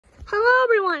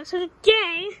Hello everyone, so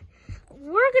today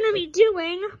we're going to be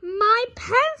doing my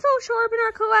pencil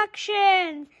sharpener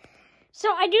collection.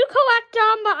 So I do collect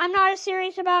them, but I'm not as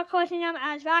serious about collecting them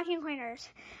as vacuum cleaners.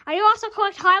 I do also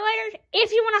collect highlighters.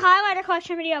 If you want a highlighter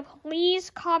collection video,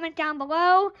 please comment down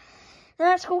below. They're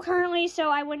at school currently, so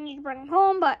I wouldn't need to bring them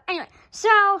home. But anyway,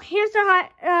 so here's the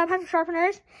pencil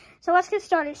sharpeners. So let's get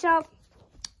started. So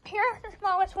here's the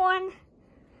smallest one.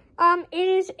 It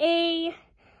is a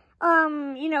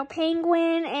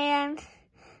penguin and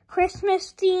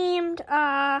Christmas themed,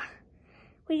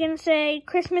 we can say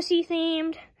Christmassy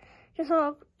themed.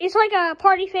 It's like a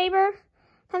party favor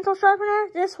pencil sharpener.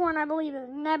 This one, I believe, has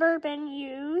never been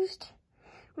used.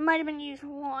 It might have been used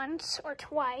once or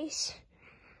twice.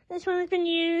 This one has been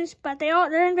used, but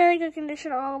they're in very good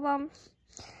condition, all of them.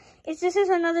 This is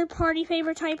another party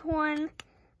favor type one,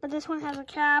 but this one has a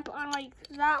cap, unlike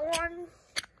that one.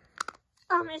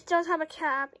 It does have a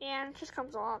cap, and it just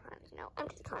comes off, and,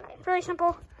 empty the content. Very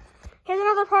simple. Here's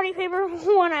another party favor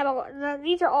one.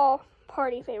 These are all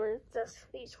party favors,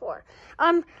 these four.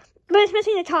 But it's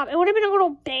missing the top. It would have been a little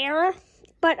bare,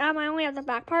 but, I only have the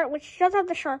back part, which does have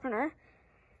the sharpener.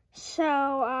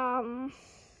 So,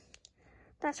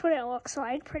 that's what it looks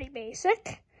like. Pretty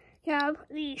basic. You have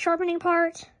the sharpening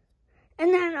part,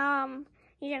 and then,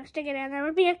 you can stick it in. There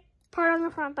would be a part on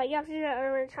the front, but you have to do that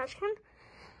over the trash can.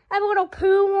 I have a little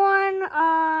poo one.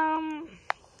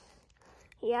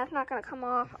 Yeah, it's not gonna come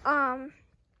off.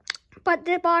 But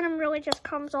the bottom really just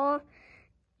comes off.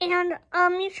 And,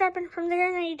 you sharpen from there,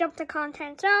 and then you dump the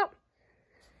contents out.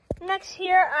 Next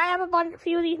here, I have a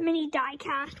few of these mini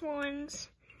die-cast ones.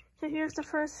 So here's the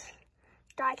first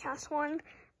die-cast one.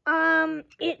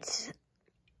 It's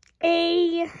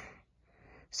a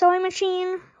sewing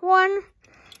machine one.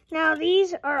 Now,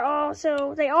 these are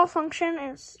also, they all function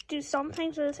and do some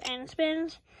things with this end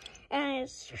spins, and it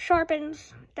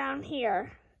sharpens down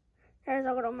here. There's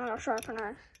a little metal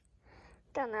sharpener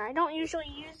down there. I don't usually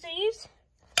use these.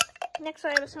 Next, I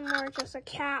have some more, just a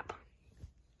cap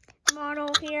model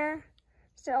here.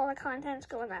 So all the contents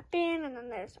go in that bin, and then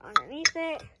there's underneath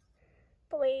it,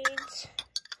 blades,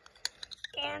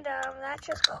 and that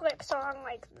just clips on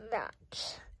like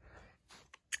that.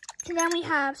 And then we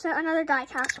have another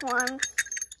die-cast one.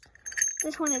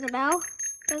 This one is a bell.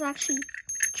 There's actually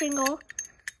jingle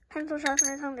pencil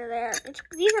sharpeners under there.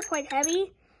 These are quite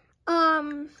heavy.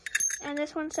 And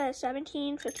this one says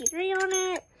 1753 on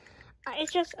it.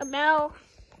 It's just a bell.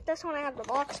 This one I have the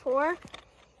box for.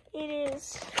 It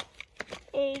is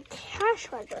a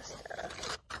cash register.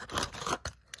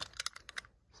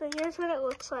 So here's what it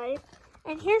looks like.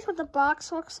 And here's what the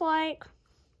box looks like.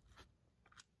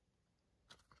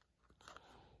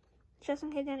 Just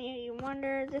in case any of you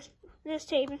wonder, this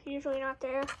tape is usually not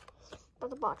there,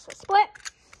 but the box is split.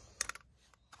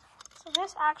 So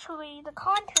the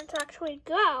contents actually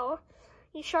go.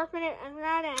 You sharpen it in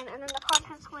that end, and then the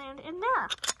contents land in there.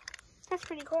 That's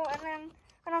pretty cool. And then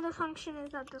another function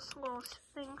is that this little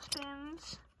thing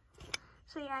spins.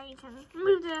 So yeah, you can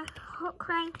move the hook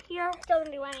crank here. It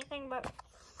doesn't do anything, but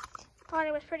I thought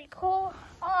it was pretty cool.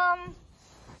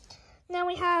 Now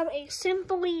we have a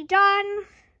Simply Done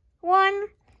one.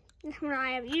 This one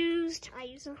I have used. I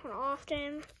use this one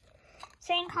often.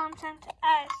 Same concept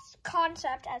as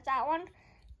that one.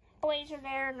 Blades are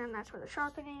there, and then that's where the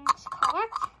sharpenings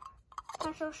collect.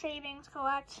 Pencil shavings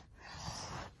collect.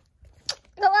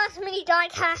 The last mini die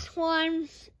cast one,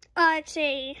 it's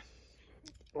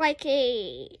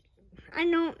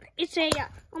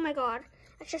oh my god,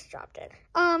 I just dropped it.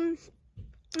 Oh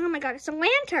my god, it's a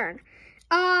lantern.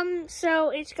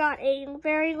 So it's got a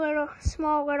very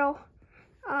small little,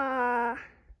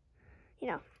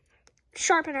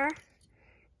 sharpener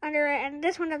under it, and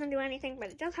this one doesn't do anything, but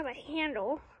it does have a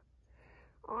handle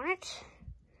on it.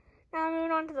 Now I'm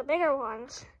moving on to the bigger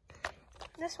ones.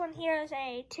 This one here is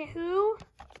a Tahoo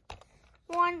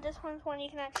one. This one's one you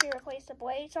can actually replace the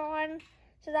blades on.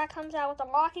 So that comes out with a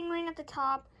locking ring at the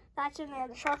top. That's in there.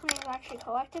 The sharpening is actually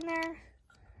collected in there.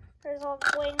 There's a little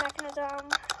blade mechanism.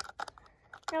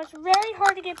 Now it's very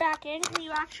hard to get back in, and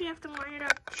you actually have to line it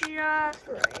up just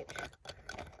right.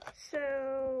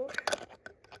 So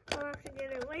I'll have to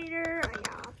get it later.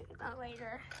 Yeah, I'll have to get that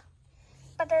later.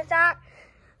 But there's that.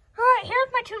 Alright,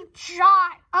 here's my two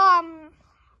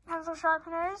pencil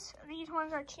sharpeners. These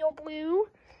ones are teal blue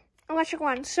electric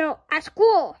ones. So at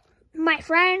school, my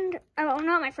friend,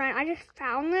 not my friend, I just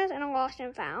found this in a lost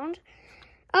and found.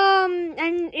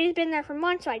 And it's been there for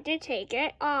months, so I did take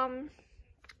it.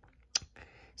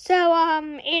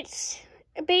 It's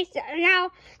based,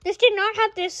 now, this did not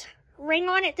have this ring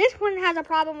on it. This one has a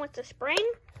problem with the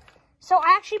spring. So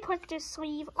I actually put this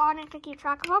sleeve on it to keep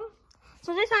track of them.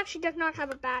 So this actually does not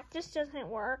have a back. This doesn't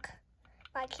work.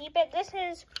 I keep it. This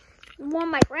is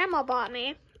one my grandma bought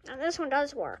me, and this one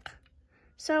does work.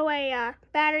 So a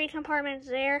battery compartment is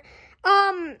there.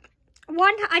 One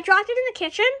time I dropped it in the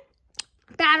kitchen.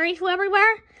 Batteries flew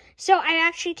everywhere. So I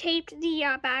actually taped the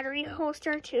battery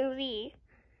holster to the,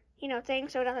 thing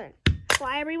so it doesn't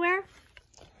fly everywhere.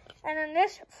 And then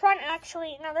this front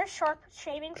actually, now there's sharp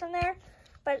shavings in there,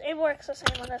 but it works the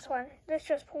same on this one. This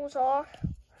just pulls off.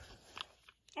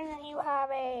 And then you have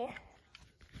a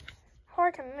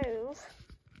hard to move,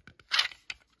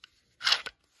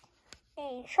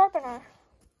 a sharpener.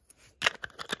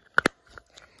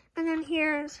 And then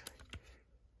here's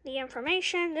the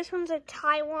information. This one's a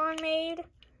Taiwan-made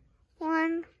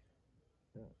one.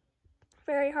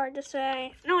 Very hard to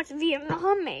say. No, it's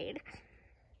Vietnam-made.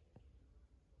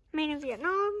 Made in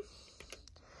Vietnam.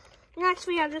 Next,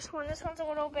 we have this one. This one's a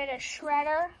little bit of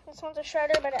shredder. This one's a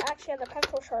shredder, but it actually has a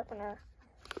pencil sharpener.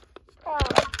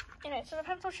 Anyway, so the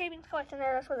pencil shavings collect in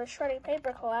there. That's where the shredding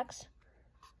paper collects.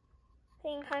 So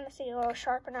you can kind of see a little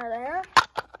sharpener there.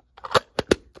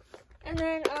 And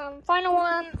then, final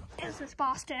one is this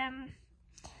Boston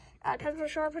pencil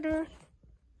sharpener.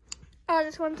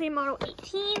 This one's the Model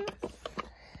 18.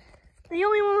 The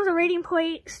only one with a rating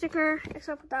plate sticker,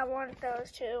 except for that one,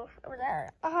 those two over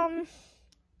there.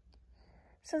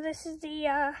 So this is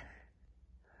the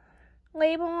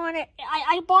label on it.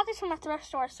 I bought this from a thrift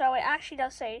store, so it actually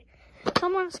does say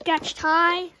someone sketched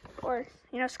high, or,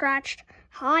 scratched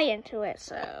high into it,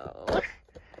 so.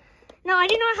 No, I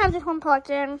did not have this one plugged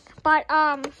in, but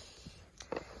all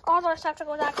the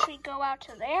receptacles actually go out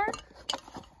to there.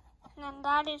 And then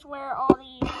that is where all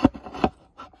the,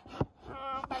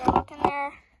 better look in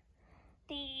there,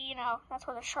 that's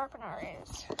where the sharpener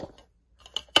is.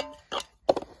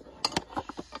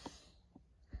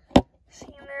 See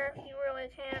in there, you really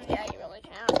can. Yeah, you really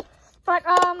can. But,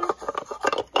 and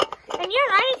yeah,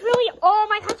 that is really all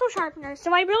my pencil sharpeners.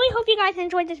 So I really hope you guys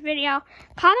enjoyed this video.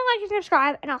 Comment, like, and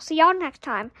subscribe, and I'll see y'all next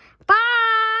time. Bye!